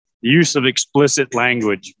Use of explicit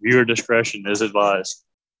language. Viewer discretion is advised.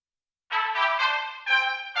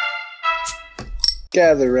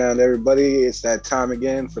 Gather around, everybody. It's that time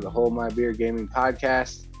again for the Hold My Beer Gaming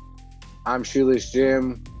Podcast. I'm Shoeless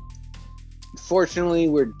Jim. Unfortunately,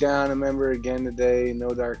 we're down a member again today. No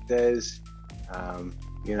Dark Dez.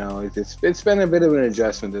 It's been a bit of an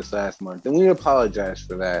adjustment this last month, and we apologize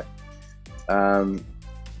for that.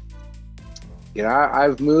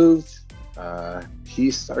 I've moved. He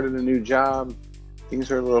started a new job. Things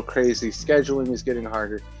are a little crazy. Scheduling is getting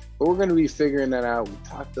harder, but we're going to be figuring that out. We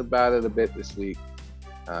talked about it a bit this week.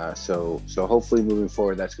 So hopefully moving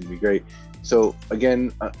forward, that's going to be great. So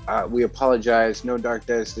again, we apologize. No Dark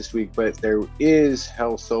Deaths this week, but there is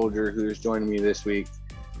Hell Soldier who is joining me this week.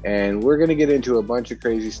 And we're going to get into a bunch of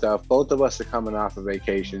crazy stuff. Both of us are coming off of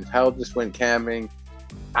vacations. Hell just went camping.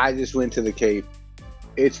 I just went to the Cape.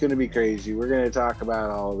 It's going to be crazy. We're going to talk about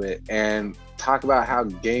all of it and talk about how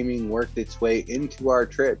gaming worked its way into our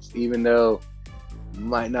trips, even though it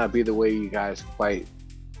might not be the way you guys quite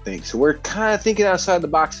think. So we're kind of thinking outside the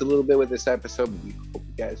box a little bit with this episode. We hope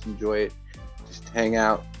you guys enjoy it. Just hang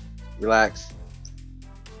out, relax,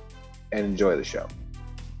 and enjoy the show.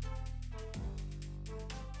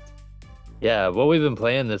 Yeah, what we've been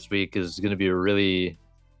playing this week is going to be a really,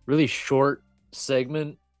 really short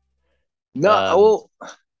segment. More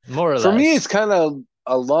or less. For me, it's kind of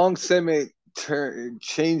a long segment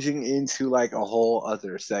changing into like a whole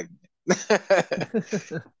other segment.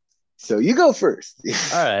 So you go first.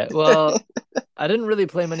 All right. Well, I didn't really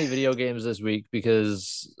play many video games this week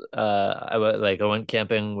because I went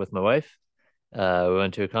camping with my wife. We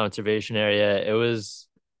went to a conservation area. It was,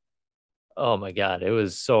 oh my God, it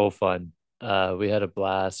was so fun. We had a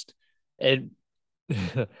blast.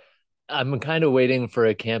 I'm kind of waiting for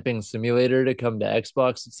a camping simulator to come to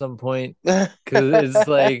Xbox at some point because it's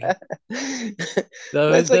like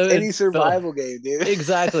that's like any survival game, dude.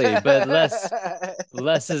 Exactly, but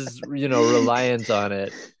less is reliant on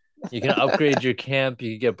it. You can upgrade your camp.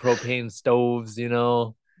 You can get propane stoves.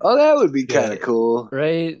 Oh, that would be kind of cool,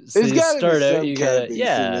 right? So there's got to be some camping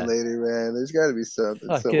simulator, man. There's got to be something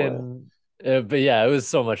somewhere. But yeah, it was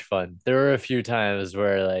so much fun. There were a few times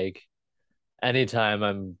where like anytime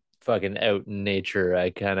I'm fucking out in nature,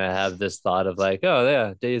 I kind of have this thought of like, oh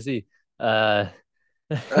yeah, DayZ,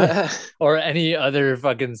 or any other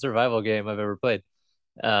fucking survival game I've ever played.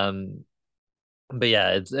 But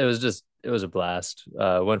yeah, it was a blast.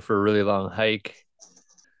 Went for a really long hike.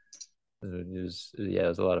 It was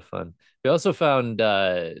a lot of fun. We also found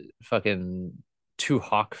fucking 2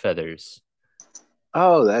 hawk feathers.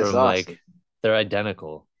 Oh, that's awesome. Like they're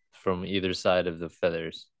identical from either side of the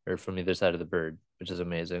feathers or from either side of the bird, which is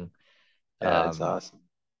amazing. Yeah, that's awesome.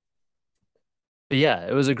 But yeah,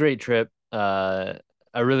 it was a great trip. I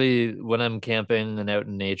really, when I'm camping and out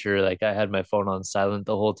in nature, like I had my phone on silent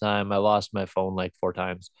the whole time. I lost my phone like 4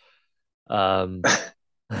 times. That's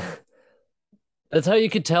how you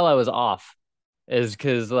could tell I was off, is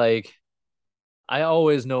because like I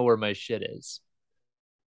always know where my shit is.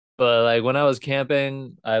 But like when I was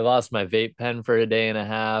camping, I lost my vape pen for a day and a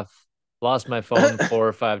half, lost my phone 4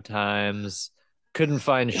 or 5 times, couldn't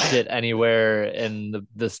find shit anywhere in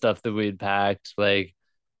the stuff that we'd packed. Like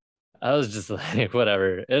I was just like,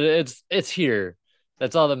 whatever. It's here.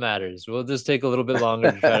 That's all that matters. We'll just take a little bit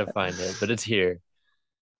longer to try to find it, but it's here.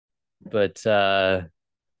 But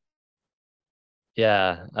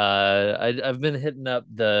yeah, I've been hitting up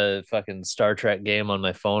the fucking Star Trek game on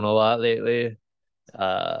my phone a lot lately.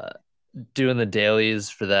 Doing the dailies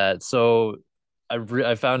for that. So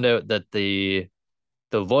I found out that the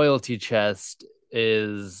loyalty chest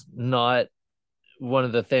is not one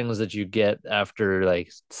of the things that you get after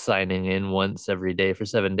like signing in once every day for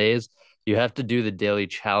 7 days. You have to do the daily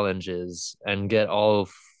challenges and get all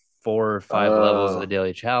 4 or 5 levels of the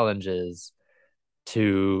daily challenges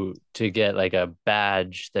to get like a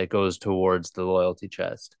badge that goes towards the loyalty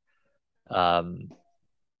chest. And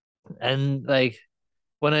like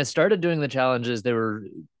when I started doing the challenges, they were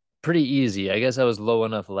pretty easy. I guess I was low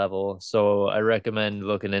enough level, so I recommend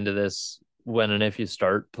looking into this when and if you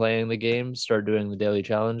start playing the game, start doing the daily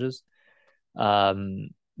challenges.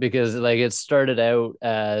 Because like it started out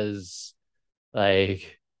as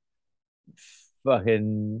like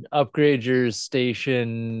fucking upgrade your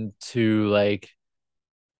station to like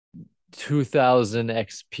 2000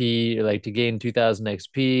 XP, like to gain 2000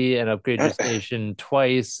 XP and upgrade your station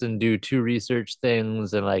twice and do 2 research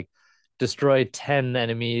things and like destroy 10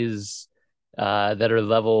 enemies that are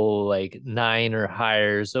level like 9 or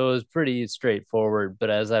higher. So it was pretty straightforward. But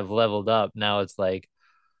as I've leveled up, now it's like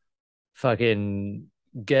fucking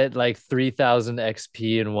get like 3,000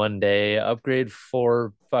 XP in one day, upgrade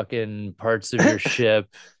 4 fucking parts of your ship,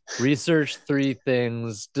 research 3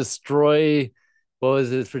 things, destroy, what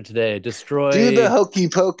was it for today? Do the Destroy, hokey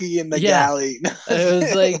pokey in the yeah, galley. it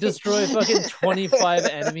was like destroy fucking 25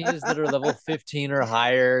 enemies that are level 15 or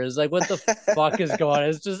higher. It's like, what the fuck is going on?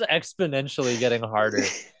 It's just exponentially getting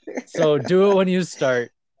harder. So do it when you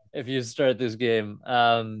start, if you start this game.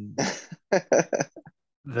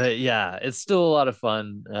 But yeah, it's still a lot of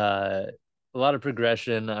fun. A lot of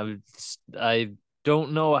progression. I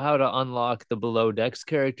don't know how to unlock the below decks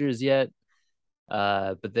characters yet.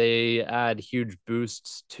 But they add huge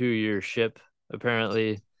boosts to your ship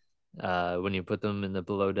apparently. When you put them in the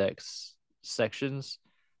below decks sections.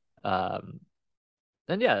 Um,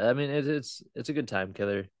 and yeah, I mean it's a good time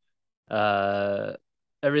killer. Uh,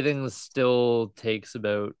 Everything still takes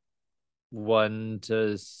about 1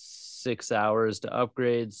 to 6 hours to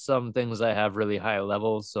upgrade. Some things I have really high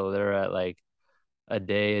levels, so they're at like a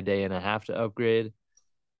day and a half to upgrade.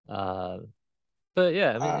 Uh, but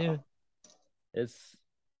yeah, I mean, yeah, Wow. it's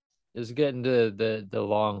it's getting to the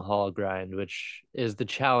long haul grind, which is the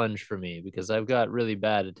challenge for me because I've got really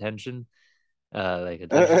bad attention, like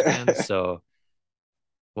attention span. So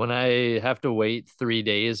when I have to wait 3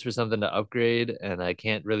 days for something to upgrade and I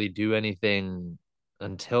can't really do anything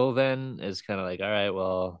until then, it's kind of like, all right,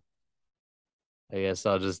 well, I guess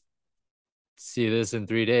I'll just see this in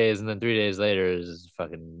 3 days, and then 3 days later is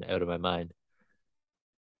fucking out of my mind.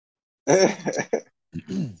 How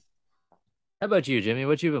about you, Jimmy?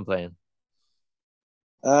 What you been playing?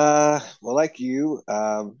 Well, like you,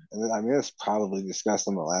 and I mean, it's probably discussed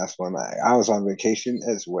on the last one. I was on vacation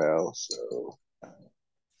as well, so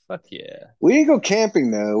Fuck yeah. we didn't go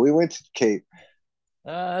camping though. We went to the Cape.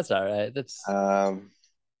 That's all right. Um,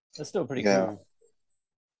 That's still pretty you know, cool.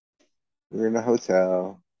 we were in a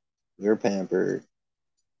hotel. We were pampered.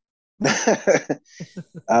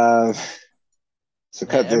 um, so Man,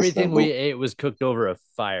 cut this though. everything we ate was cooked over a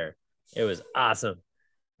fire. It was awesome.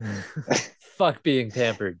 Fuck being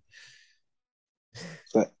pampered.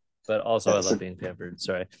 But But also I yeah, love so being pampered.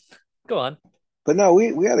 Sorry. Go on. but no,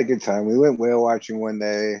 we had a good time. We went whale watching one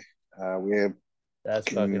day. We had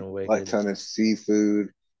That's a fucking butt wicked. ton of seafood.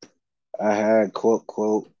 I had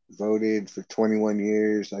quote voted for 21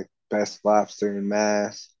 years like best lobster in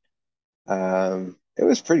Mass. It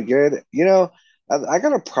was pretty good. I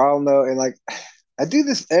got a problem though, and like I do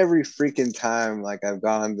this every freaking time. Like I've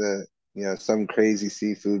gone to some crazy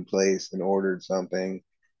seafood place and ordered something,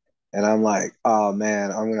 and I'm like, oh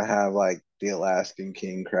man, I'm gonna have like the Alaskan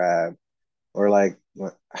king crab, or like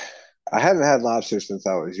I hadn't had lobster since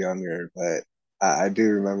I was younger, but I do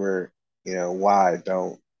remember why I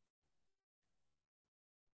don't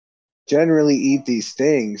generally eat these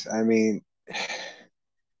things. I mean,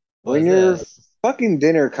 What when is your that? fucking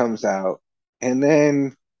dinner comes out and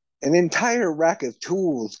then an entire rack of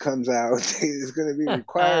tools comes out is going to be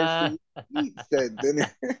required for you to eat said dinner,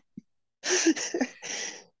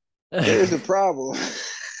 there's a problem.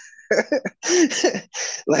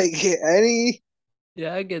 Like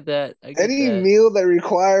Yeah, I get that. I get any that. meal that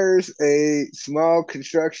requires a small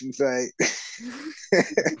construction site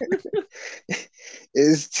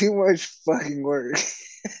is too much fucking work.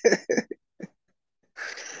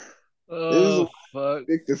 This is Oh fuck.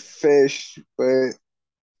 stick to fish, but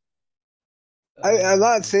I'm Uh,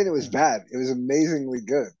 not saying it was bad. It was amazingly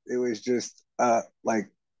good. It was just like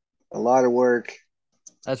a lot of work,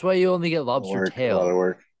 that's why you only get a lot of lobster work, a lot of tail.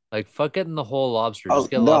 work. Like fuck getting the whole lobster. Just Oh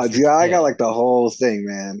get no, lobster dude, I got tail. like the whole thing,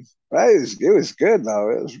 man. Right? It was good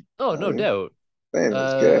though. Oh, I no mean, doubt. man, it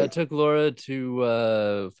was I good. took Laura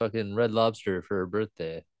to fucking Red Lobster for her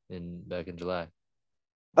birthday in back in July.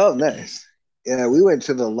 Oh, nice. Yeah, we went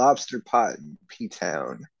to the Lobster Pot in P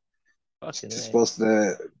Town. It's Fucking A. supposed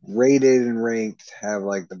to rated and ranked have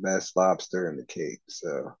like the best lobster in the Cape.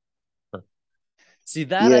 So See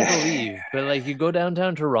that I yeah, believe, but like you go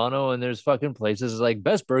downtown Toronto and there's fucking places like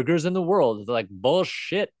best burgers in the world. It's like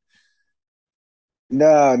bullshit.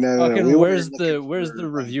 no, no, no, no. We Fucking weren't where's looking the for like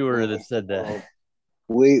reviewer that the said that? world.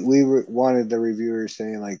 Wanted the reviewer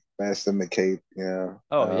saying like best in the Cape,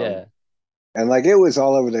 Oh yeah. and like it was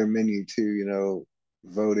all over their menu too,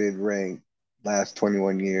 voted ranked last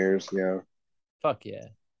 21 years, Fuck yeah.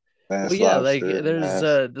 Well, best yeah, like lobster in there's Mass.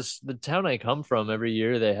 this the town I come from every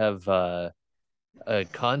year they have a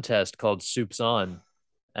contest called Soups On,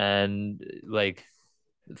 and like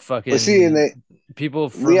But see, and fucking people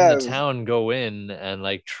we from the have town go in and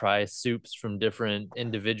like try soups from different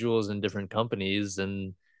individuals and different companies,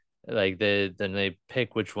 and like they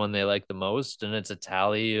pick which one they like the most, and it's a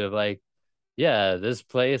tally of like yeah, this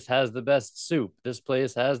place has the best soup. This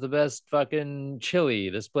place has the best fucking chili.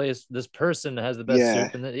 This person has the best Yeah,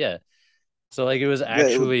 soup, and yeah. So like it was that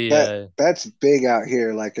actually that that's big out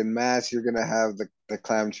here. Like in Mass, you're gonna have the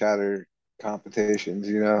clam chowder competitions,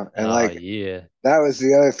 and oh like yeah, that was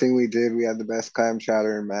the other thing we did. We had the best clam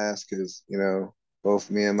chowder in Mass because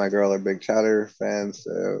both me and my girl are big chowder fans,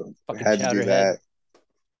 so we fucking had to do chowderhead. that.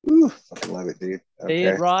 Woo, fucking love it, dude. Say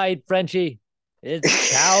it Okay, right, Frenchie. It's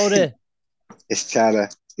chowder. it's chowder.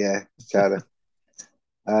 Yeah, it's chowder.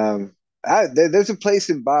 Um, there's a place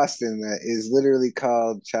in Boston that is literally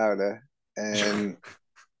called Chowder, and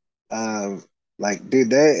um, like,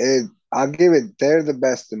 dude, I'll give it. They're the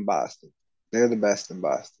best in Boston. They're the best in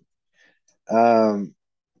Boston. Um,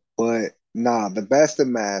 but nah, the best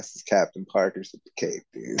in Mass is Captain Parker's at the Cape,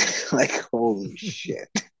 dude. Like, holy shit.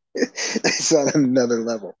 It's on another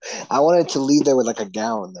level. I wanted to leave there with like a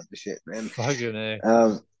gallon of the shit, man. Fucking A.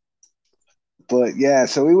 Um, but yeah,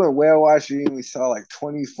 so we went whale watching. We saw like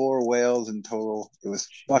 24 whales in total. It was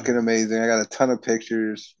fucking Jeez. amazing. I got a ton of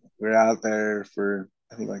pictures. We were out there for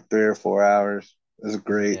I think like 3 or 4 hours. It was a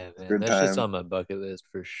great, Yeah, man. good That's just time. on my bucket list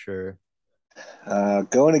for sure.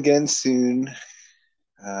 Going again soon.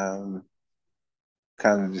 Um,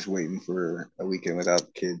 Kind of just waiting for a weekend without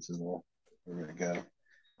the kids, and we're gonna go.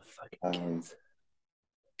 Fucking Um, kids.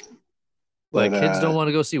 but What, kids don't want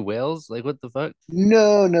to go see whales? Like what the fuck?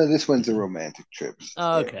 no, no, this one's a romantic trip.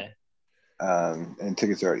 Oh, So, okay. and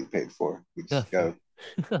tickets are already paid for. We Oh, just fair.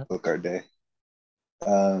 go book our day.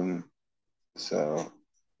 Um, so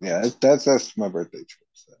yeah, that's my birthday trip.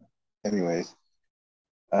 So, anyways,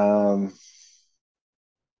 um,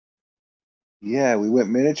 yeah, we went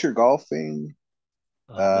miniature golfing.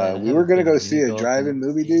 Oh man, I We were haven't gonna been go mini see a golf drive-in in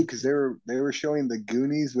movie, dude, because ages. they were showing the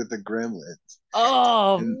Goonies with the Gremlins,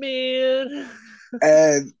 Oh and man.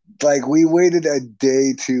 and like we waited a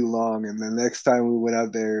day too long, and the next time we went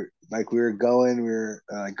out there, like we were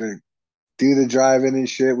gonna do the drive-in and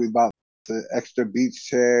shit. We bought the extra beach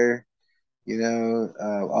chair,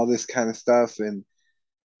 all this kind of stuff, and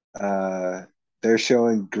uh, they're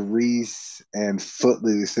showing Grease and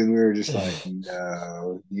Footloose, and we were just like,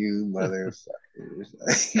 no, you motherfuckers.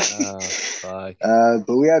 Oh fuck.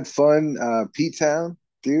 But we had fun. P Town,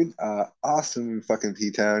 dude, awesome fucking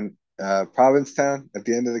P Town. Provincetown at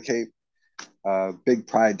the end of the Cape, big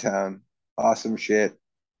pride town, awesome shit.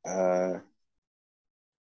 Uh,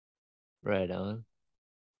 Right on.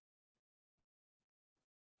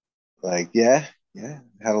 like, yeah, yeah,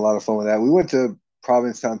 had a lot of fun with that. We went to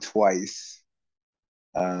Provincetown twice.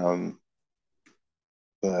 Um,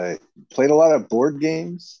 but played a lot of board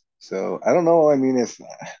games. So I don't know. I mean, if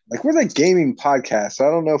like we're like gaming podcast, so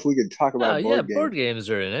I don't know if we could talk Oh about yeah, board board games. games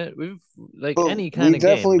are in it. We've like But any we kind of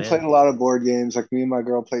game, definitely played man. a lot of board games. Like me and my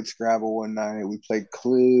girl played Scrabble one night. We played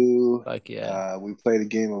Clue. Fuck yeah. We played a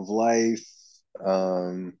game of life.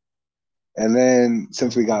 Um, and then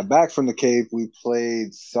since Oh we got man. back from the Cape, we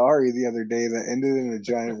played Sorry the other day that ended in a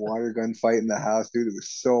giant water gun fight in the house, dude. It was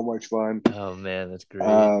so much fun. Oh man, that's great.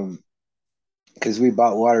 Um, because we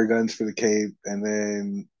bought water guns for the Cape, and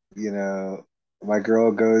then my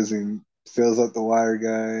girl goes and fills up the water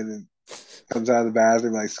gun and comes out of the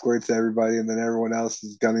bathroom, like squirts everybody, and then everyone else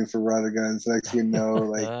is gunning for water guns. Next we know,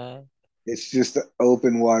 like Oh it's just an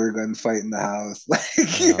open water gun fight in the house. Like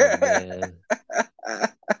man. yeah.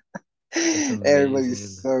 That's Everybody's amazing.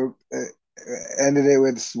 soaked. Ended it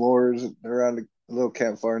with s'mores around a little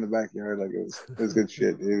campfire in the backyard. Like it was good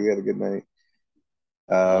shit, dude. We had a good night.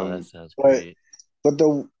 Oh, that Um, sounds but great. the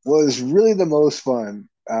what was really the most fun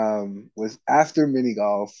was after mini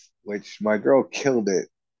golf, which my girl killed it.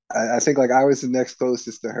 I think like I was the next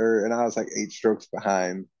closest to her, and I was like 8 strokes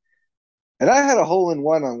behind, and I had a hole in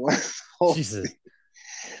one on one hole. Jesus.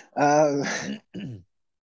 Um,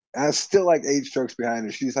 I was still like 8 strokes behind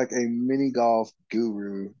her. She's like a mini golf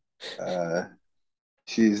guru. Uh,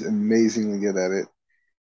 she's amazingly good at it.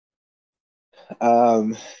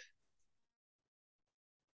 Um,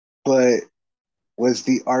 but was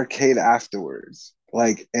the arcade afterwards.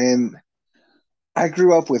 Like, and I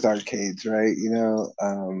grew up with arcades, right?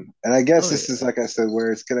 And I guess Oh this is yeah. like I said,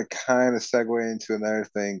 where it's gonna kind of segue into another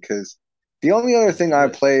thing because the only other Let's thing do I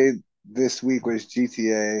it. played this week was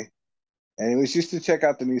GTA, and it was just to check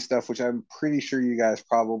out the new stuff, which I'm pretty sure you guys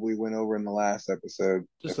probably went over in the last episode.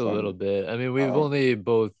 Just a If little I'm bit. I mean, we've wrong. only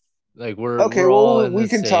both like Okay, we're well all in we the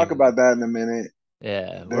can talk same. about that in a minute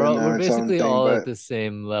Yeah, during we're on its own basically thing, all at but the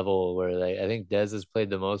same level where like I think Dez has played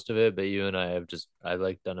the most of it, but you and I have just I've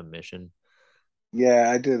like done a mission. yeah,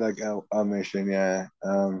 I did like a mission, yeah.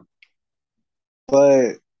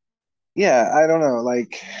 But yeah, I don't know,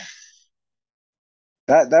 like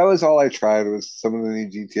That was all I tried was some of the new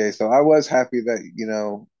GTA. So I was happy that,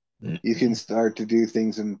 you can start to do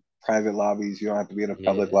things in private lobbies. You don't have to be in a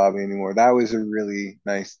public Yeah, lobby anymore. That was a really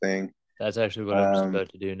nice thing. that's actually what I'm just Um, about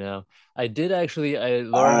to do now. I did actually, I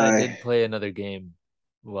Laura and I I did play another game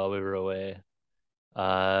while we were away.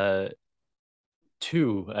 Uh,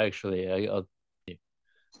 two actually. I'll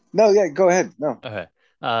no, yeah, go ahead. No. Okay.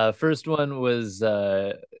 First one was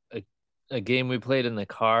a game we played in the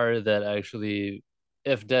car that actually,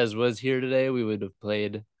 if Des was here today, we would have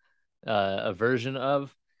played a version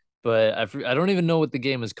of. But I don't even know what the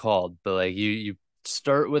game is called. But like you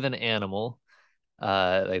start with an animal.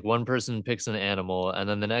 Like one person picks an animal, and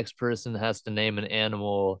then the next person has to name an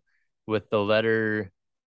animal with the letter,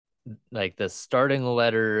 like the starting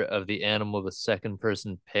letter of the animal the second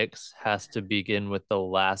person picks has to begin with the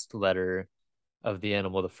last letter of the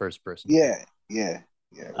animal the first person picked. Yeah, yeah,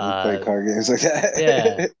 yeah. We play Uh, card games like yeah.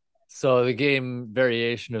 that. So the game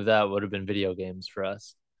variation of that would have been video games for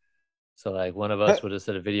us. So like one of us would have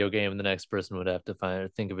said a video game, and the next person would have to find or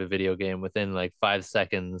think of a video game within like 5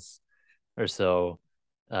 seconds or so,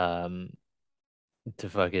 um, to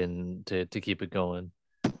fucking to keep it going.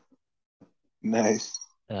 Nice.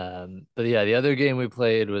 But yeah, the other game we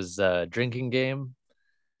played was drinking game.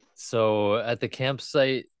 So at the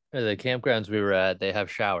campsite or the campgrounds we were at, they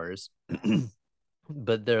have showers,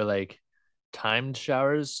 but they're like timed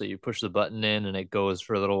showers. So you push the button in and it goes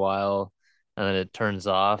for a little while and then it turns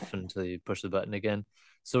off until you push the button again.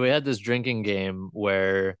 So we had this drinking game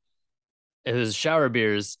where it was shower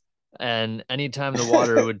beers, and anytime the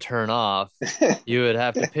water would turn off, you would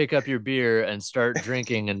have to pick up your beer and start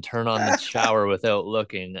drinking and turn on the shower without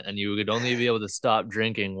looking. And you would only be able to stop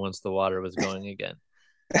drinking once the water was going again.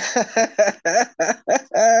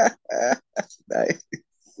 Nice.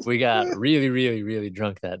 We got really, really, really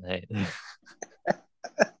drunk that night.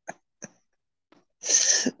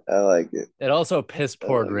 I like it. It also piss I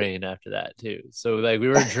poured like it. rain after that too. So like we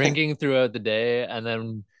were drinking throughout the day, and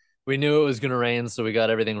then we knew it was gonna rain, so we got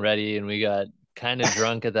everything ready and we got kind of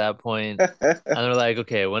drunk at that point. And they're like,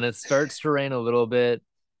 okay, when it starts to rain a little bit,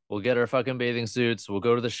 we'll get our fucking bathing suits, we'll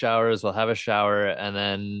go to the showers, we'll have a shower, and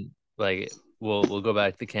then like we'll go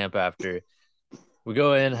back to the camp after. We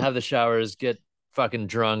go in, have the showers, get fucking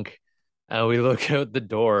drunk, and we look out the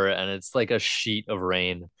door and it's like a sheet of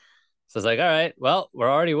rain. So it's like, all right, well, we're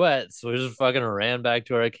already wet. So we just fucking ran back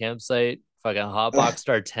to our campsite, fucking hotboxed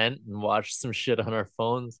our tent and watched some shit on our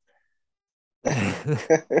phones. Oh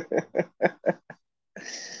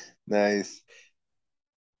Nice.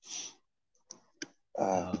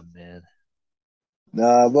 Uh, man.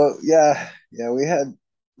 no, but yeah, yeah, we've had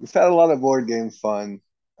a lot of board game fun.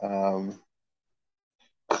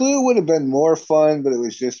 Clue would have been more fun, but it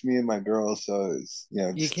was just me and my girl, so it's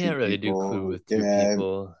You just two can't really do Clue people. with two Yeah,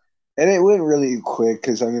 people. and it went really quick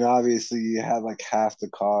because I mean, obviously you have like half the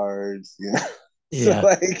cards, So Yeah.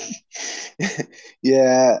 like,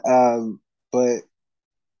 yeah, but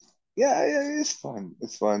yeah, yeah, it's fun.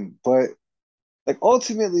 It's fun, but like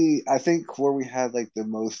ultimately, I think where we had like the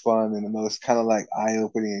most fun and the most kind of like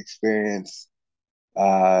eye-opening experience,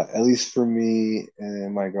 at least for me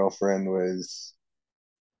and my girlfriend, was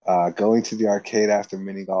going to the arcade after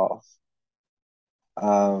mini golf.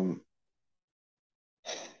 Um,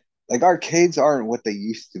 like arcades aren't what they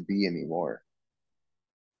used to be anymore.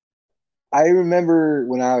 I remember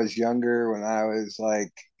when I was younger, when I was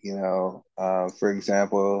like, for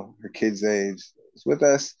example, her kid's age was with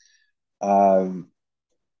us. Um,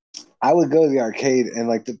 I would go to the arcade, and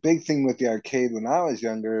like the big thing with the arcade when I was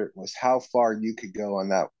younger was how far you could go on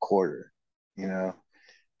that quarter, you know?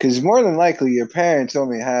 Because more than likely, your parents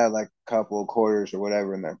only had like a couple of quarters or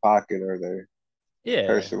whatever in their pocket or their Yeah.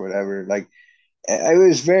 purse or whatever. Like it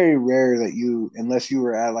was very rare that unless you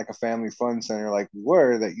were at like a family fun center like we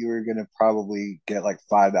were, that you were gonna probably get like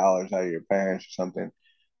 $5 out of your parents or something,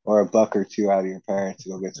 or a buck or two out of your parents to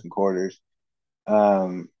go get some quarters.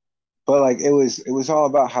 Um, but like it was all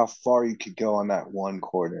about how far you could go on that one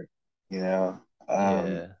quarter, you know.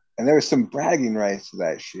 Yeah. And there was some bragging rights to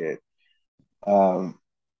that shit. Um,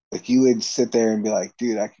 like you would sit there and be like,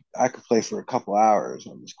 dude, I could play for a couple hours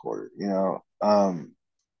on this quarter.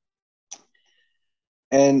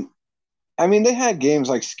 And I mean, they had games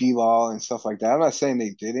like skee ball and stuff like that. I'm not saying they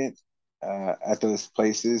didn't at those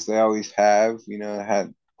places. They always have,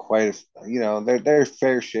 had quite their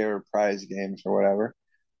fair share of prize games or whatever.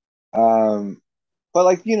 Um, but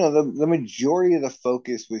like, the majority of the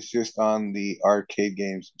focus was just on the arcade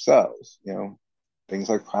games themselves, things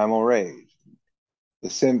like Primal Rage, The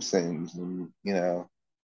Simpsons, and,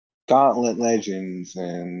 Gauntlet Legends,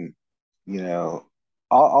 and, you know,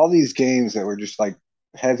 all these games that were just like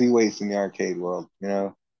heavyweights in the arcade world, you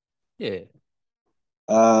know. Yeah.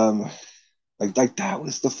 Um, like that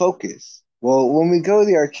was the focus. Well, when we go to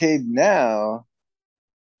the arcade now,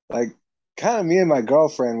 like kind of me and my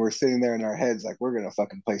girlfriend were sitting there in our heads like we're gonna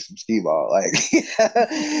fucking play some skee ball. Like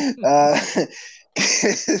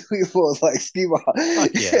we both like skee ball.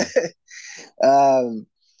 Fuck yeah. um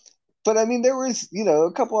but I mean there was,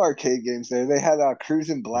 a couple arcade games there. They had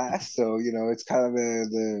Cruising Blast, so it's kind of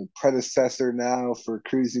the predecessor now for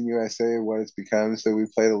Cruising USA, what it's become. So we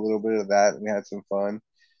played a little bit of that and we had some fun.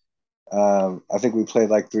 I think we played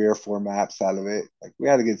like 3 or 4 maps out of it. Like we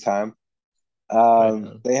had a good time. Right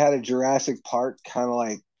on. They had a Jurassic Park kind of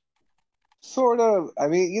like sort of. I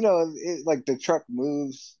mean, like the truck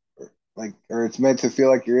moves, or it's meant to feel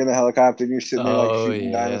like you're in a helicopter and you're sitting there like Oh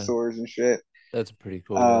shooting yeah. dinosaurs and shit. That's a pretty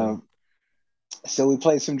cool one. Um, so we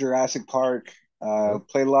played some Jurassic Park. Yep.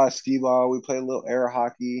 Played a lot of skee ball. We played a little air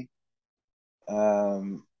hockey.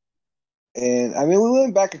 Um, and I mean, we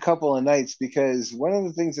went back a couple of nights because one of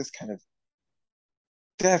the things that's kind of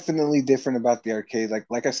definitely different about the arcade,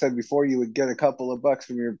 like I said before, you would get a couple of bucks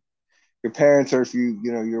from your parents, or if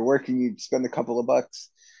you're working, you'd spend a couple of bucks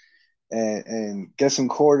and get some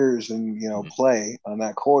quarters and play on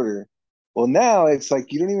that quarter. Well, now it's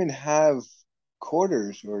like you don't even have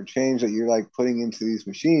quarters or change that you're like putting into these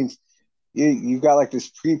machines. You've got like this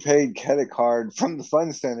prepaid credit card from the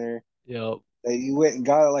fun center Yep. that you went and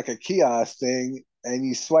got like a kiosk thing, and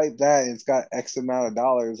you swipe that and it's got X amount of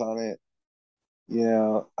dollars on it, you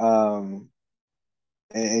know um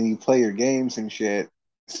and you play your games and shit.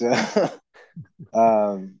 So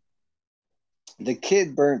um the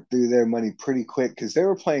kid burnt through their money pretty quick because they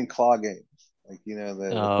were playing claw games, like the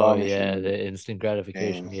Oh claw yeah, machine the instant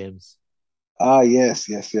gratification games. games. Ah, yes,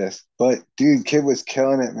 yes, yes. But dude, kid was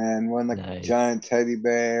killing it, man. Won like a Nice. giant teddy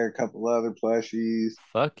bear, a couple other plushies.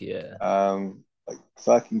 Fuck yeah. Like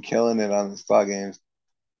fucking killing it on the claw games.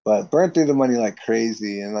 But burnt through the money like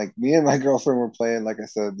crazy. And like me and my girlfriend were playing, like I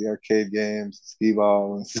said, the arcade games, skee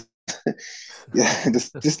ball, and yeah,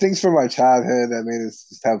 just things from our childhood that made us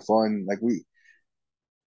just have fun. Like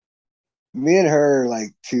me and her are like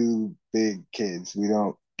two big kids. We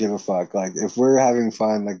don't give a fuck. Like if we're having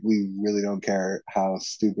fun, like we really don't care how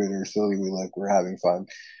stupid or silly we look. We're having fun.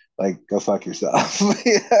 Like go fuck yourself.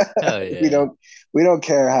 Yeah. Hell we yeah. don't we don't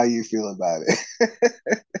care how you feel about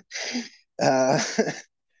it. uh,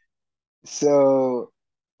 so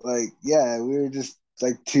like yeah, we were just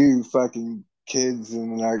like two fucking kids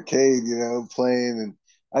in an arcade, playing. And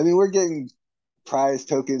I mean we're getting prize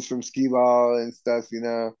tokens from skee ball and stuff,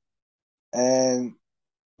 and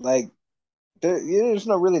like there's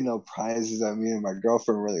no prizes that me and my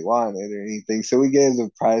girlfriend really wanted or anything. So we gave the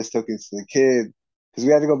prize tokens to the kid because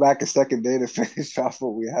we had to go back a second day to finish off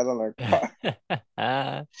what we had on our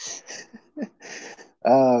car.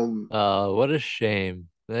 Um, Oh, what a shame.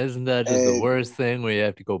 Isn't that just the and worst thing where you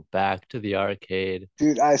have to go back to the arcade?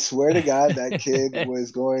 dude, I swear to God, that kid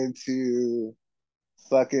was going to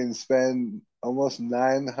fucking spend almost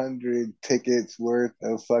 900 tickets worth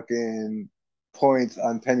of fucking points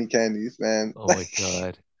on penny candies, man. Oh my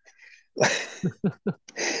God.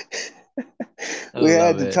 I We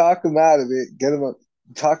had love to it. talk him out of it,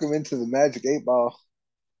 talk him into the magic 8 ball,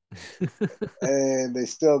 and they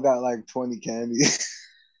still got like 20 candies.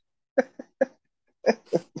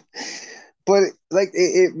 But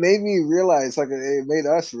it made me realize, like it made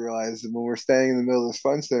us realize that when we're standing in the middle of this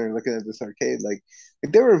fun center looking at this arcade, like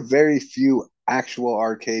there were very few actual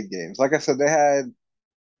arcade games. Like I said, they had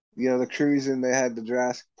the cruising, they had the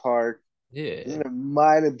Jurassic Park. Yeah. It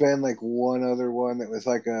might have been like one other one that was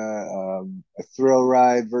like a thrill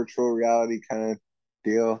ride, virtual reality kind of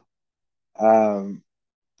deal. Um,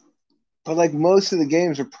 but like most of the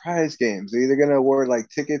games are prize games. They're either going to award like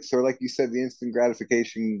tickets or, like you said, the instant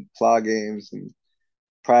gratification claw games and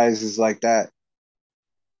prizes like that.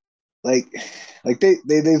 Like, like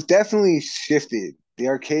they've definitely shifted. The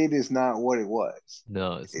arcade is not what it was.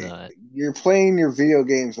 No, it's It, not. you're playing your video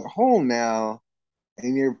games at home now,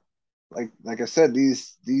 and you're like I said,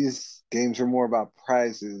 these games are more about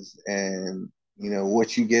prizes and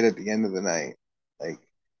what you get at the end of the night. Like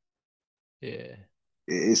Yeah.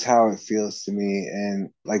 is how it feels to me. And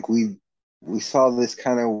like we saw this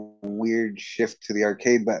kind of weird shift to the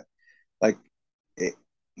arcade, but like it,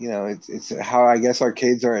 it's how I guess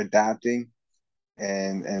arcades are adapting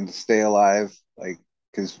and stay alive. Like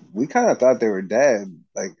because we kind of thought they were dead,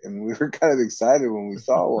 like, and we were kind of excited when we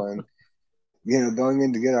saw one. Going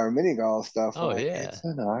in to get our mini golf stuff. We're Oh like, yeah. it's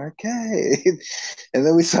an arcade. And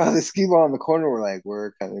then we saw the skee ball in the corner. We're like,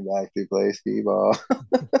 we're coming back to play skee ball.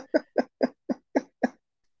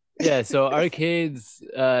 Yeah, so arcades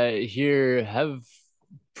here have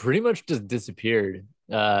pretty much just disappeared.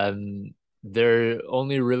 They're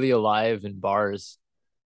only really alive in bars,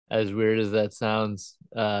 as weird as that sounds.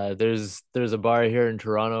 There's a bar here in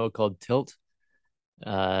Toronto called Tilt,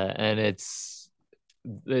 and it's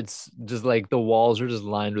just like the walls are just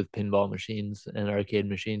lined with pinball machines and arcade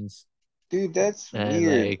machines, Dude, that's and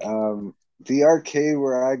weird. like The arcade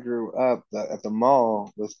where I grew up at the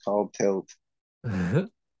mall was called Tilt. I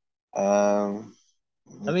Um,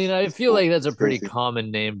 mean, I it's feel cool. like that's a It's pretty crazy.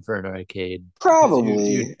 common name for an arcade because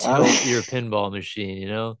you Probably. tilt your pinball machine, you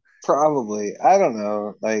know? Probably. I don't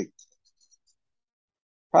know. Like,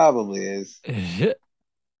 probably is.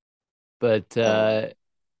 But I don't know.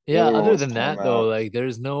 yeah, Every other once than time that though, out. like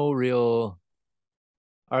there's no real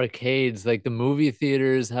arcades. Like the movie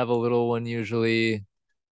theaters have a little one usually,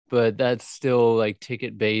 but that's still like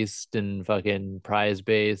ticket based and fucking prize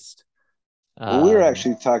based. Well, we were Um,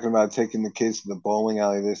 actually talking about taking the kids to the bowling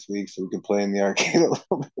alley this week so we could play in the arcade a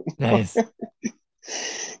little bit more. nice.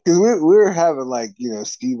 Because we were having like,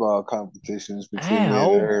 skee ball competitions between me and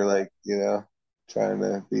Ow. her, like, trying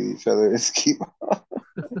to beat each other at skee ball.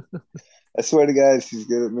 I swear to God, she's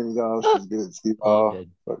good at mini golf. She's good at skee Oh, I'm ball.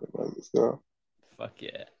 dead. Fucking love this girl. Fuck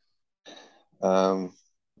yeah. Um,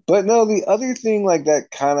 but no, the other thing like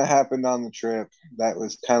that kind of happened on the trip that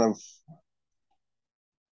was kind of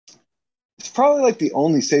it's probably like the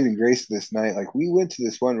only saving grace of this night. Like we went to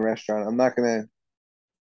this one restaurant. I'm not gonna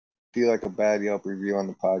feel like a bad Yelp review on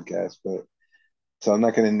the podcast, but so I'm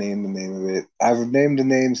not gonna name the name of it. I've named the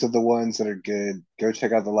names of the ones that are good. Go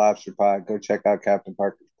check out the Lobster Pot. Go check out Captain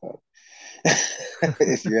Parker's Pub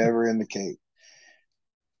if you're ever in the Cape.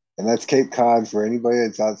 And that's Cape Cod for anybody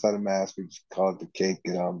that's outside of Mass. We just call it the Cape.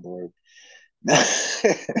 Get on board.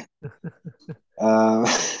 um,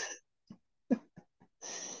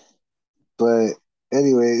 but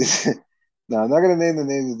anyways, no, I'm not gonna name the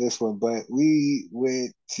names of this one. But we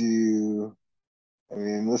went to. I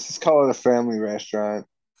mean, let's just call it a family restaurant.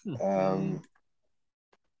 Um,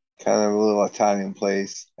 kind of a little Italian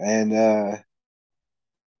place, and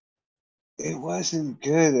it wasn't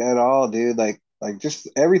good at all, dude. Like just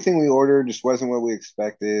everything we ordered just wasn't what we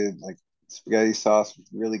expected. Like spaghetti sauce was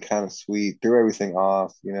really kind of sweet, threw everything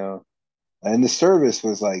off. And the service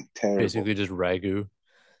was like terrible. Basically just ragu.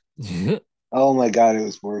 Oh my God, it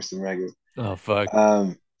was worse than regular. Oh fuck.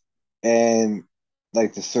 Um, and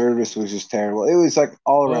like the service was just terrible. It was like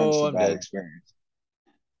all around just Oh, a I'm bad dead. experience.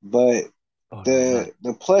 But Oh no, I'm not.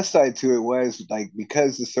 the plus side to it was like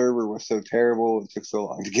because the server was so terrible, it took so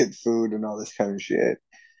long to get food and all this kind of shit.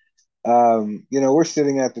 We're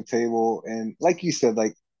sitting at the table and like you said,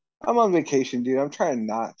 like I'm on vacation, dude. I'm trying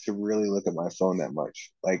not to really look at my phone that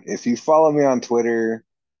much. Like if you follow me on Twitter,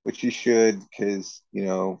 which you should, because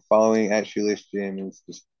following at Shoeless Jim is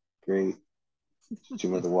just great.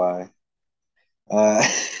 Jim with a Y. Uh,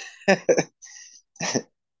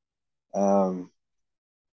 um,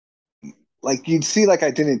 like you'd see, like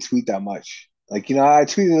I didn't tweet that much. Like I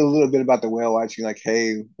tweeted a little bit about the whale watching, like,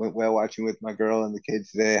 hey, went whale watching with my girl and the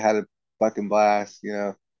kids today. Had a fucking blast.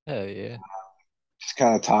 Hell yeah. Just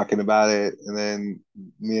kind of talking about it. And then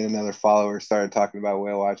me and another follower started talking about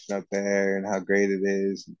whale watching up there and how great it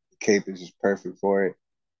is. Cape is just perfect for it.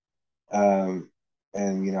 Um,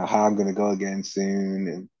 and how I'm gonna go again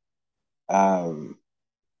soon. And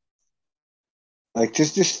like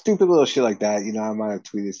just stupid little shit like that. I might have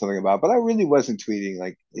tweeted something about, but I really wasn't tweeting.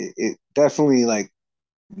 Like it definitely like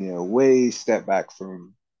way step back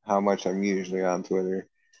from how much I'm usually on Twitter.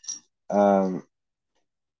 Um,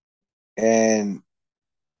 and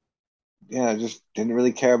yeah, I just didn't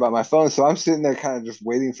really care about my phone. So I'm sitting there kind of just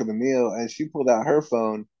waiting for the meal, and she pulled out her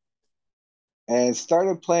phone and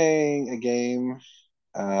started playing a game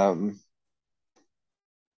um,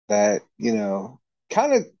 that,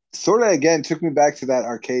 kind of sort of again took me back to that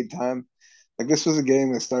arcade time. Like this was a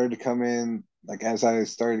game that started to come in like as I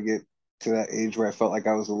started to get to that age where I felt like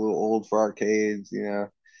I was a little old for arcades.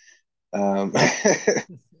 Um,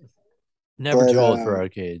 Never but too old for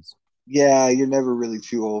arcades. yeah, you're never really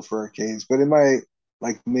too old for arcades. But in my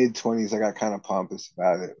like mid 20s, I got kind of pompous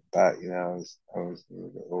about it. That I was a little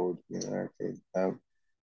bit old being an arcade.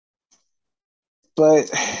 But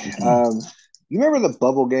you remember the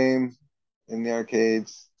bubble game in the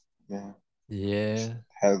arcades? Yeah, Yeah.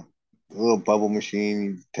 have a little bubble machine.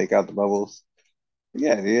 You take out the bubbles.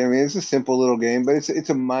 Yeah, dude, I mean it's a simple little game, but it's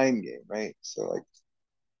a mind game, right? So like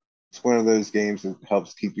it's one of those games that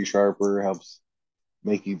helps keep you sharper, helps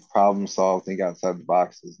make you problem solve, think outside the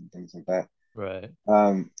boxes and things like that. Right.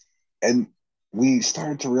 Um, and we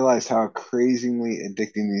started to realize how crazingly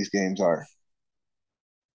addicting these games are.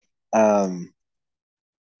 Um,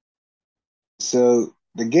 so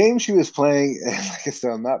the game she was playing, and like I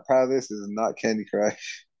said, I'm not proud of this, is not Candy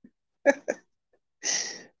Crush,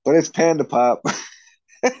 but it's Panda Pop.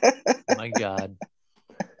 My God.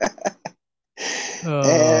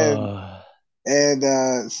 and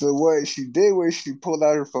Oh. so what she did was she pulled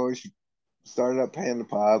out her phone, she started up Panda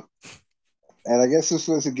Pop, and I guess this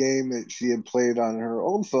was a game that she had played on her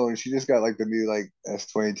old phone. She just got like the new like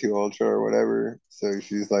S22 Ultra or whatever, so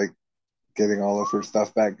she's like getting all of her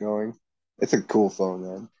stuff back going. It's a cool phone,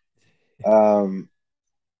 man. Um,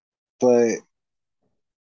 but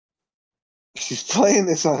she's playing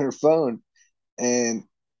this on her phone, and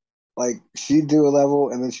like she'd do a level,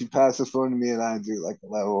 and then she'd pass the phone to me, and I'd do like a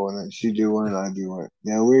level, and then she'd do one, and I'd do one.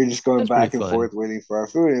 You know, we were just going That's pretty back and fun. forth waiting for our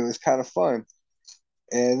food, and it was kind of fun.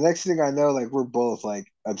 And next thing I know, like we're both like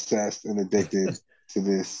obsessed and addicted to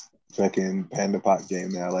this fucking Panda Pot game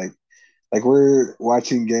now. Like we're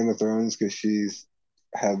watching Game of Thrones because she's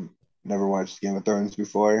had never watched Game of Thrones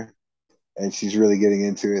before, and she's really getting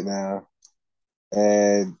into it now.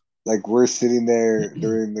 And like we're sitting there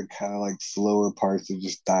during the kind of like slower parts of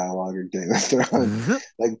just dialogue or Game of Thrones,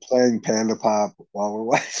 like playing Panda Pop while we're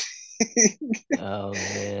watching. Oh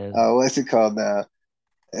man. What's it called now?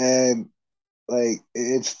 And like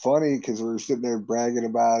it's funny because we're sitting there bragging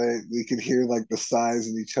about it. We could hear like the sighs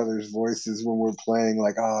in each other's voices when we're playing,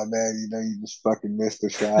 like, oh man, you know, you just fucking missed a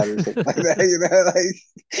shot or something like that, you know,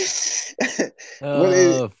 like but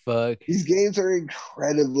Oh fuck. these games are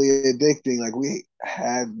incredibly addicting. Like we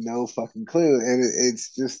had no fucking clue. And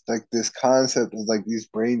it's just like this concept of like these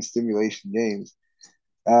brain stimulation games.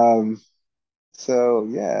 Um, so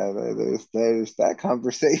yeah, there's that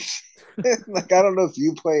conversation. Like I don't know if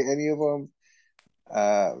you play any of them.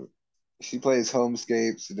 Um, she plays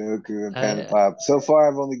Homescape, Sudoku, and Panda I Pop. So far,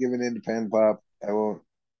 I've only given in to Panda Pop. I won't.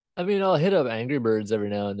 I mean, I'll hit up Angry Birds every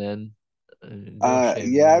now and then. Don't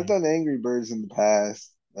shame Yeah, I've me. done Angry Birds in the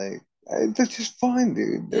past. Like, they're just fun,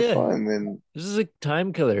 dude. They're Yeah, fun, and this is a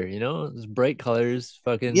time killer, you know? It's bright colors,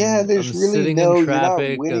 yeah, fucking I'm there's really sitting in no. You're not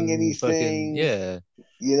traffic winning and fucking anything. yeah.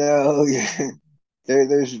 You know,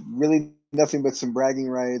 there's really nothing but some bragging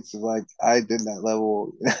rights of like I did that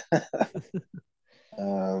level.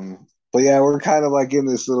 But yeah, we're kind of like in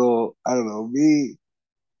this little. I don't know. Me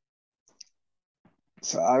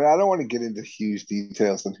So I don't want to get into huge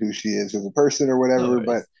details on who she is as a person or No whatever,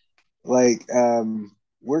 but worries. like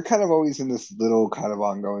we're kind of always in this little kind of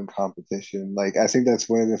ongoing competition. Like I think that's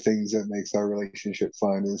one of the things that makes our relationship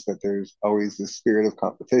fun is that there's always this spirit of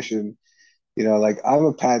competition. You know, like I'm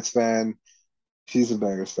a Pats fan, she's a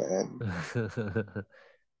Bears fan.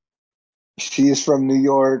 She's from New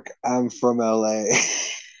York, I'm from LA.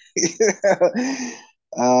 You know?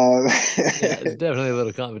 um, Yeah, it's definitely a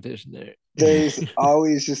little competition there. there's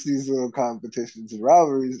always just these little competitions and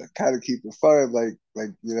rivalries that kind of keep it fun. Like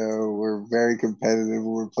you know, we're very competitive when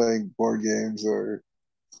we're playing board games or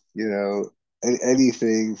you know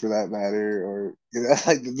anything for that matter. Or you know,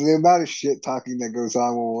 like the amount of shit talking that goes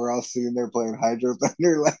on when we're all sitting there playing Hydro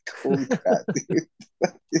Thunder. Like holy crap, dude,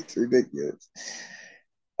 it's ridiculous.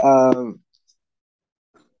 Um,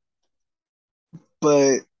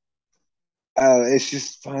 but it's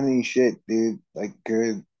just funny shit, dude. Like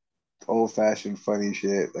good old fashioned funny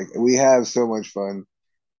shit. Like we have so much fun.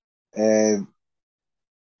 And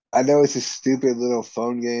I know it's a stupid little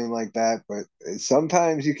phone game like that, but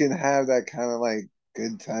sometimes you can have that kind of like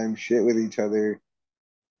good time shit with each other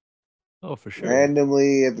Oh, for sure.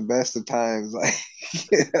 randomly at the best of times. Like,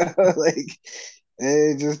 you know, like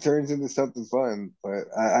and it just turns into something fun. But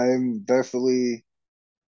I'm definitely,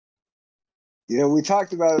 you know, we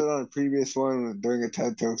talked about it on a previous one during a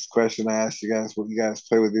TED Talks question. I asked you guys what you guys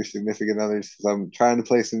play with your significant others because I'm trying to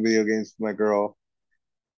play some video games with my girl.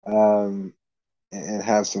 Um, and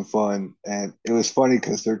have some fun. And it was funny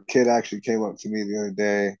because their kid actually came up to me the other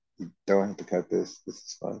day. You don't have to cut this. This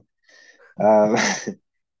is fun. Um,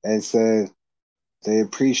 and said they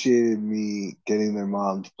appreciated me getting their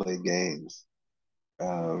mom to play games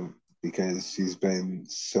because she's been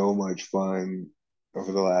so much fun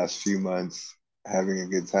over the last few months, having a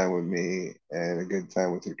good time with me and a good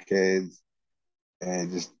time with her kids,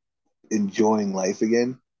 and just enjoying life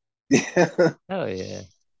again. Yeah, Hell yeah.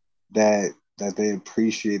 that they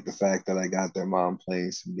appreciate the fact that I got their mom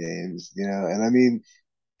playing some games, you know. And I mean,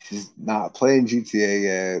 she's not playing GTA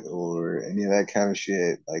yet or any of that kind of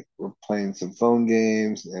shit. Like we're playing some phone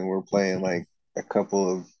games and we're playing like a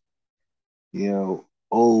couple of, you know,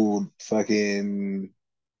 old fucking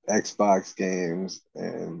Xbox games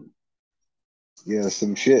and you know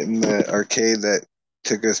some shit in the arcade that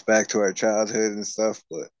took us back to our childhood and stuff.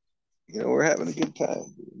 But you know, we're having a good time.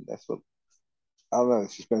 Dude. That's what I don't know.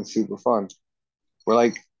 It's just been super fun. We're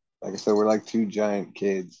like Like I said, we're like two giant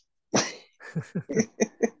kids.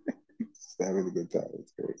 Just having a good time.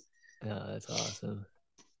 It's great. Yeah, that's awesome.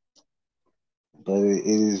 But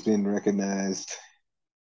it has been recognized.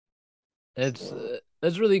 It's So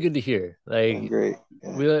that's really good to hear. I'm Like great.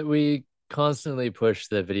 Yeah. we constantly push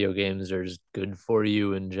that video games are just good for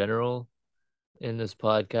you in general in this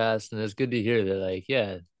podcast, and it's good to hear that like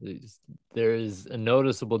yeah, there is a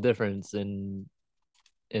noticeable difference in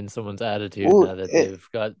someone's attitude Well, now that they've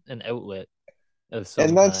got an outlet of some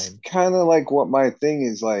and that's kind. kind of like what my thing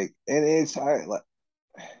is like. And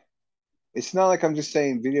it's not like I'm just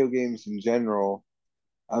saying video games in general.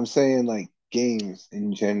 I'm saying like games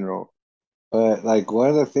in general. But like one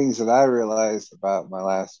of the things that I realized about my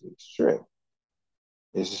last week's trip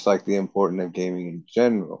is just like the importance of gaming in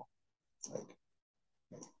general. Like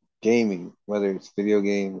gaming, whether it's video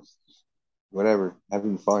games, whatever,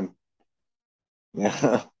 having fun.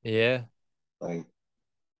 Yeah. Yeah, Like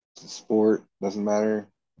it's a sport, doesn't matter.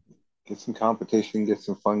 Get some competition, get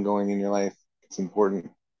some fun going in your life. It's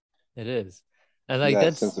important. it is. And You like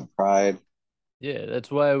that sense that's of pride. yeah,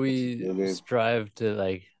 that's why Makes you we feel good. strive to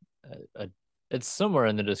like it's somewhere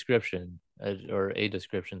in the description or a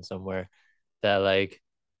description somewhere that like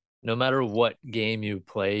no matter what game you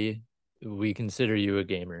play, we consider you a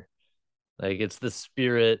gamer. Like it's the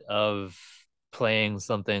spirit of playing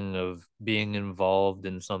something, of being involved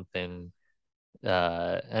in something,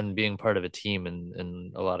 and being part of a team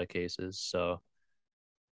in a lot of cases. So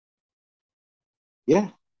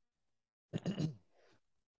Yeah.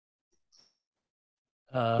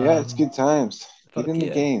 Yeah, it's um good times. Get fuck into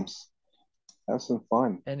yeah. games. Have some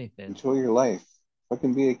fun. Anything. Enjoy your life.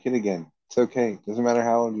 Fucking be a kid again. It's okay. Doesn't matter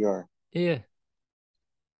how old you are. Yeah.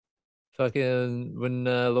 Fucking when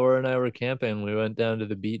Laura and I were camping, we went down to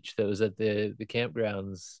the beach that was at the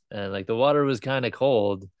campgrounds, and like the water was kind of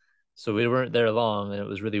cold, so we weren't there long, and it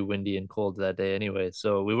was really windy and cold that day anyway.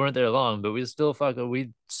 So we weren't there long, but we still fucking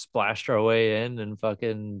we splashed our way in and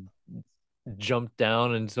fucking jumped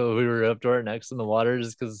down until we were up to our necks in the water,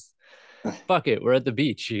 just because fuck it, we're at the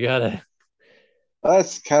beach. You gotta,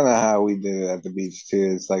 That's kind of how we did it at the beach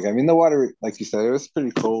too. It's like, I mean, the water, like you said, it was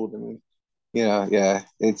pretty cold. I mean, yeah,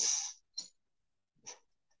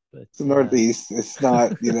 but it's the Northeast. It's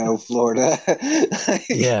not, Florida.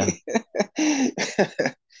 yeah.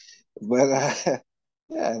 But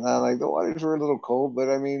yeah, no, like the waters were a little cold, but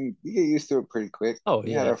I mean, you get used to it pretty quick. Oh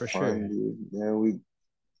We had yeah, our for fun, sure. dude. We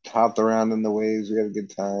hopped around in the waves. We had a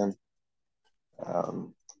good time.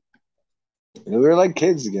 Um, we were like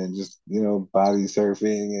kids again, just body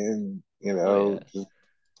surfing and Oh yeah. just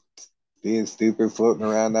being stupid, floating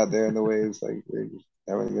around out there in the waves. Like we're just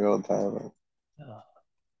having a good old time. Oh,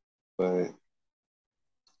 But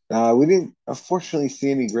we didn't unfortunately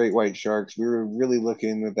see any great white sharks. We were really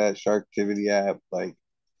looking with that Sharktivity app, like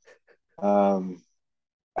um,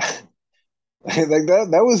 like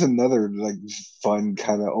that was another like fun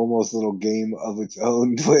kind of almost little game of its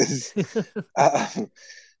own. Was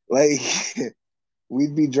like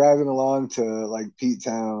we'd be driving along to like Pete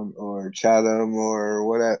Town or Chatham or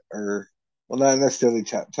whatever, or well, not necessarily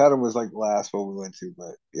Chatham was like the last one we went to,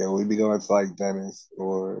 but yeah, we'd be going to like Dennis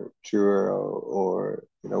or Truro or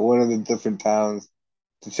one of the different towns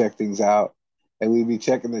to check things out, and we'd be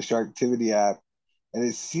checking the Sharktivity app, and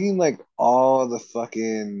it seemed like all the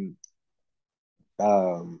fucking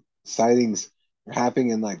sightings were happening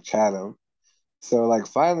in like Chatham. So like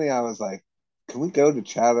finally, I was like, can we go to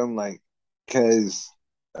Chatham? Like, because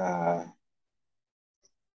uh,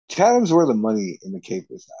 Chatham's where the money in the Cape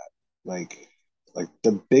is at. Like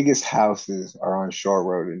the biggest houses are on Shore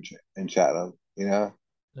Road in Chatham.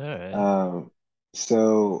 all right. Um,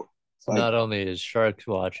 so So like not only is shark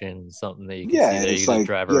watching something that you can see yeah, there, you it's can just like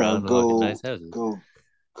drive around and look at nice houses. go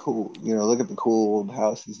cool. Look at the cool old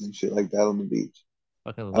houses and shit like that on the beach.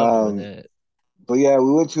 Fucking love doing Um, that. but yeah,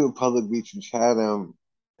 we went to a public beach in Chatham,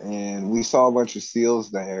 and we saw a bunch of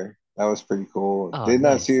seals there. That was pretty cool. Oh, Did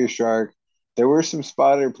not see nice. a shark. There were some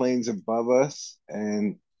spotter planes above us,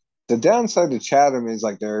 and the downside to Chatham is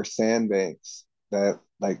like there are sandbanks that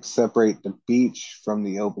like separate the beach from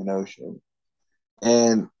the open ocean,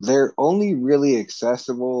 and they're only really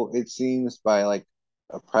accessible, it seems, by like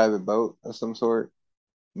a private boat of some sort.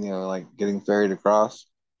 Like getting ferried across.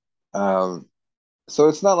 Um, so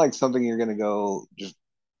it's not like something you're gonna go just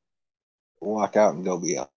walk out and go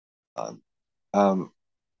beyond. Um,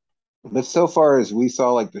 but so far as we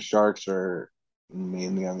saw, like the sharks are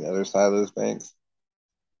mainly on the other side of those banks,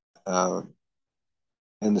 um,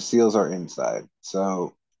 and the seals are inside.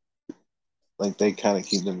 So like they kind of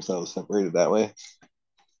keep themselves separated that way.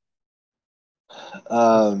 That's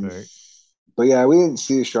Um, smart. But yeah, we didn't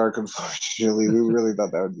see a shark, unfortunately. We really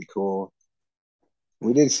thought that would be cool.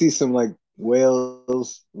 We did see some like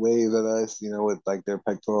whales wave at us, with like their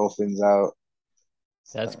pectoral fins out.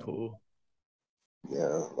 That's Um, cool. yeah,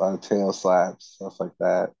 a lot of tail slaps, stuff like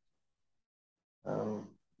that. Um,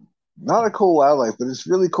 Not a Nice. cool wildlife, but it's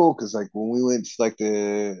really cool because like when we went to like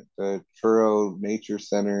the Truro Nature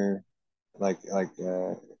Center,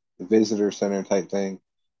 the visitor center type thing,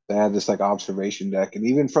 they had this like observation deck, and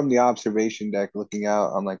even from the observation deck, looking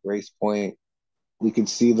out on like Race Point, we could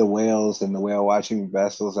see the whales and the whale watching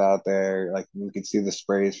vessels out there. Like we could see the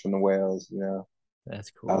sprays from the whales, That's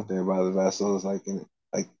out cool. there by the vessels. Like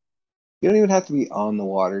you don't even have to be on the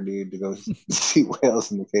water, dude, to go see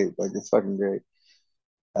whales in the Cape. Like it's fucking great.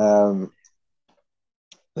 Um,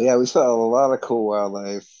 Yeah, we saw a lot of cool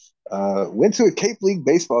wildlife. Went to a Cape League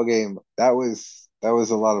baseball game. That was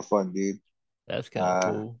a lot of fun, dude. That's kind of Uh,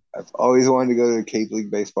 cool. I've always wanted to go to a Cape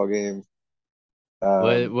League baseball game.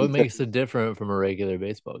 What Because makes it different from a regular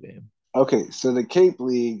baseball game? okay, so the Cape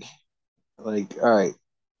League, like, all right,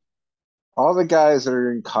 all the guys that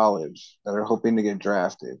are in college that are hoping to get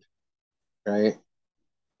drafted, right?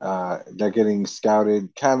 They're getting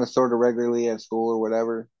scouted kind of sort of regularly at school or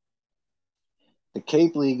whatever. The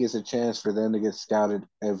Cape League is a chance for them to get scouted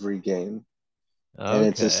every game. And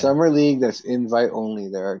it's a Okay. summer league that's invite only.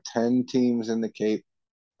 There are 10 teams in the Cape.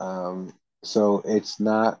 Um, so it's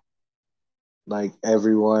not like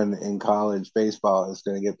everyone in college baseball is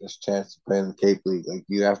going to get this chance to play in the Cape League. Like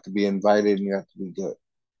you have to be invited and you have to be good.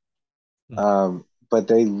 Hmm. But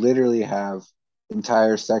they literally have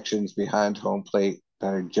entire sections behind home plate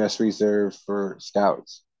that are just reserved for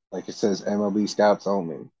scouts. Like it says MLB scouts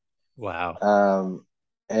only. Wow. Um,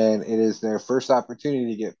 and it is their first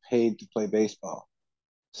opportunity to get paid to play baseball.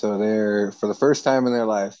 So they're, for the first time in their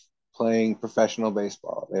life, playing professional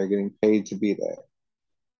baseball. They're getting paid to be there.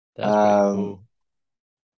 That's pretty Um, cool.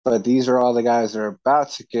 but these are all the guys that are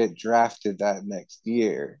about to get drafted that next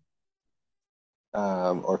year,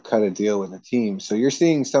 or cut a deal with a team. So you're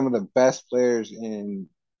seeing some of the best players in,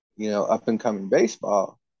 up and coming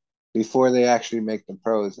baseball before they actually make the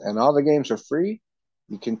pros. And all the games are free.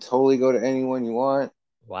 You can totally go to anyone you want.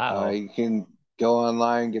 Wow. You can go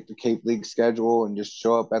online, get the Cape League schedule, and just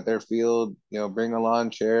show up at their field. Bring a lawn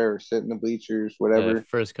chair or sit in the bleachers, whatever.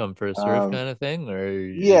 First come, first serve Um, kind of thing, or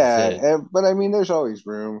is yeah, it? but I mean, there's always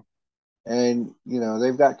room, and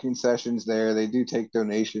they've got concessions there. They do take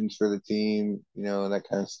donations for the team, and that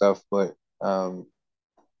kind of stuff. But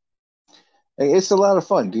it's a lot of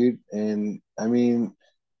fun, dude. And I mean,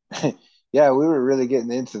 yeah, we were really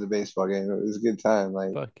getting into the baseball game. It was a good time.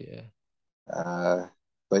 Fuck yeah. Uh,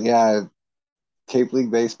 but yeah, Cape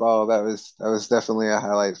League baseball, that was definitely a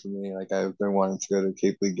highlight for me. Like I've been wanting to go to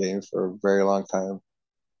Cape League games for a very long time.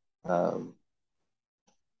 Um,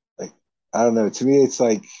 like I don't know, to me it's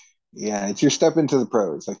like, yeah, it's your step into the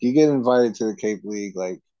pros. Like you get invited to the Cape League,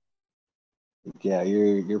 like yeah,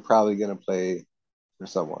 you're probably gonna play for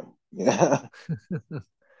someone. Yeah.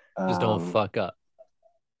 Just don't Um, fuck up.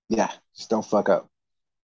 yeah, just don't fuck up.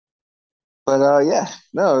 But yeah,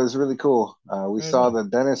 no, it was really cool. We Right saw on. the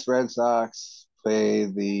Dennis Red Sox play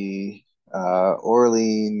the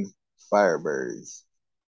Orleans Firebirds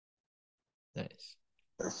Nice.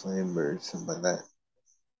 or Flamebirds, something like that.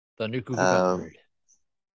 Thunder Cuckoo Um, Firebird.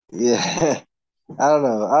 yeah, I don't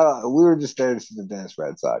know. We were just there to see the Dennis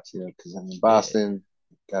Red Sox, because I'm in Yeah, Boston,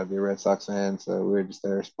 got to be a Red Sox fan, so we were just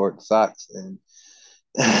there to support the Sox. And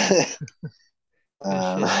good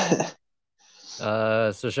um, shit.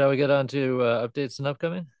 So shall we get on to updates and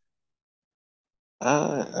upcoming?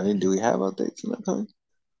 I mean, do we have updates in that time?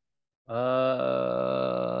 Uh,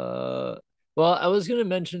 well, I was gonna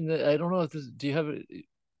mention that I don't know if this. Do you have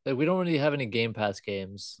like we don't really have any Game Pass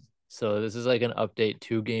games, so this is like an update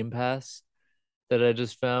to Game Pass that I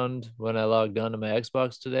just found when I logged on to my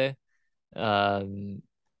Xbox today. Um,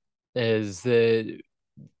 is that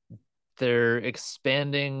they're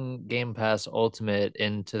expanding Game Pass Ultimate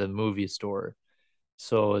into the movie store.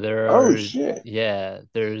 So there Oh are, shit! yeah,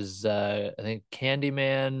 there's I think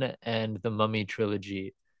Candyman and the Mummy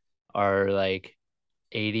trilogy are like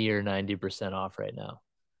 80 or 90% off right now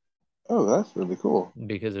Oh, that's really cool.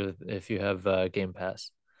 because of if you have Game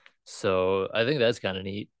Pass. So I think that's kind of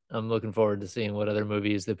neat. I'm looking forward to seeing what other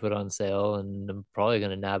movies they put on sale, and I'm probably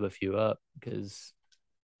gonna nab a few up because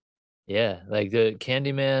yeah, like the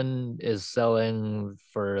Candyman is selling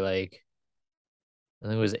for like I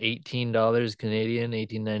think it was $18 Canadian,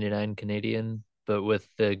 18.99 Canadian, but with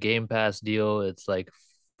the Game Pass deal, it's like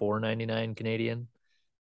 4.99 Canadian.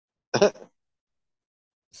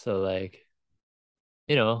 So like,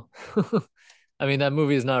 you know, I mean, that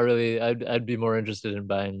movie is not really. I'd be more interested in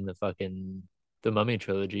buying the Mummy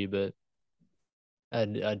trilogy, but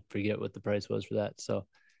I'd forget what the price was for that. So,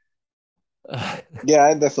 Yeah,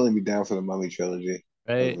 I'd definitely be down for the Mummy trilogy of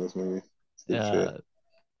right. this movie. It's good shit. Uh,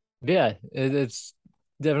 yeah, it's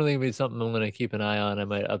definitely gonna be something I'm gonna keep an eye on. I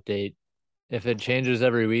might update if it changes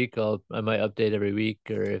every week. I might update every week,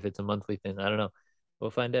 or if it's a monthly thing. I don't know.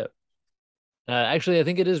 We'll find out. Actually, I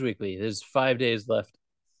think it is weekly. There's 5 days left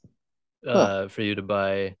Huh. for you to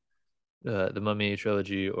buy the Mummy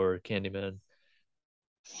trilogy or Candyman.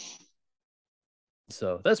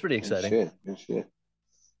 So that's pretty Good exciting. shit. Good shit.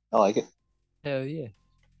 I like it. Hell yeah.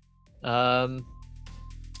 Um,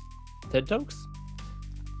 TED Talks?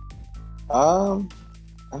 Um,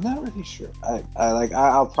 I'm not really sure.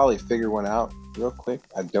 I'll probably figure one out real quick.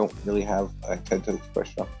 I don't really have a TED Talks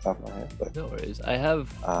question off the top of my head, but No worries. I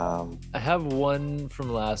have one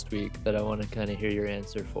from last week that I want to kind of hear your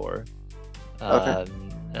answer for. okay.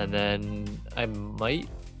 And then I might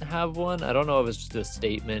have one. I don't know if it's just a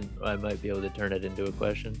statement. I might be able to turn it into a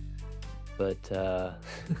question. But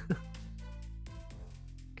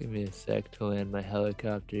give me a sec to land my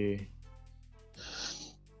helicopter.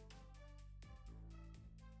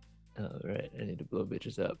 All right, I need to blow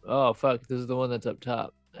bitches up. Oh fuck, this is the one that's up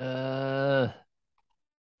top. All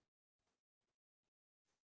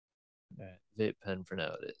right, vape pen for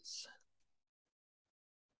now it is.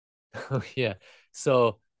 Oh yeah.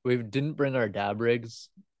 So we didn't bring our dab rigs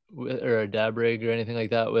or our dab rig or anything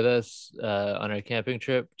like that with us on our camping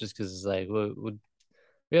trip, just because it's like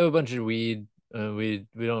we have a bunch of weed. We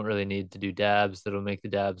don't really need to do dabs. That'll make the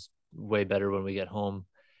dabs way better when we get home.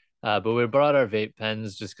 But we brought our vape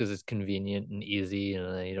pens just because it's convenient and easy,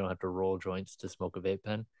 and you don't have to roll joints to smoke a vape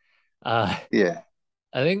pen. Uh, Yeah.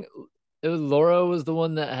 I think Laura was the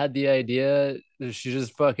one that had the idea. She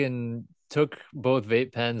just fucking took both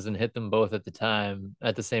vape pens and hit them both at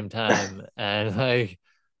the same time, and like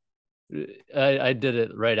I did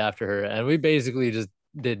it right after her, and we basically just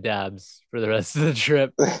did dabs for the rest of the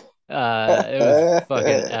trip. It was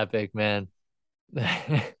fucking epic, man. We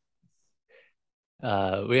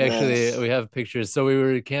Nice. have pictures. So we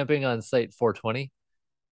were camping on site 420.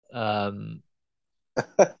 Um,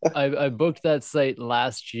 I booked that site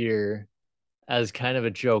last year as kind of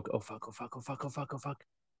a joke. Oh fuck! Oh fuck! Oh fuck! Oh fuck! Oh fuck!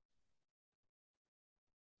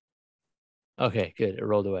 Okay, good. It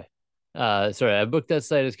rolled away. Sorry, I booked that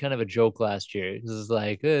site as kind of a joke last year. This is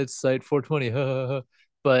like it's site 420,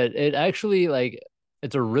 but it actually like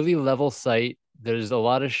it's a really level site. There's a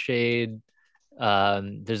lot of shade.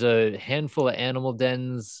 There's a handful of animal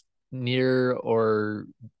dens near or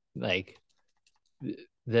like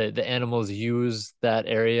the animals use that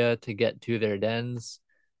area to get to their dens.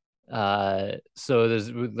 So there's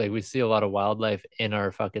like we see a lot of wildlife in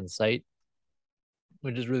our fucking site,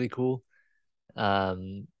 which is really cool.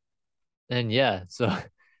 Um, and yeah, so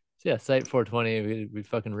yeah, site 420, we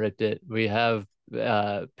fucking ripped it. We have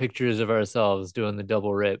pictures of ourselves doing the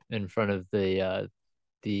double rip in front of the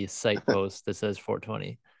site post that says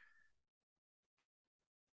 420.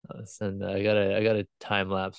 And I got a time lapse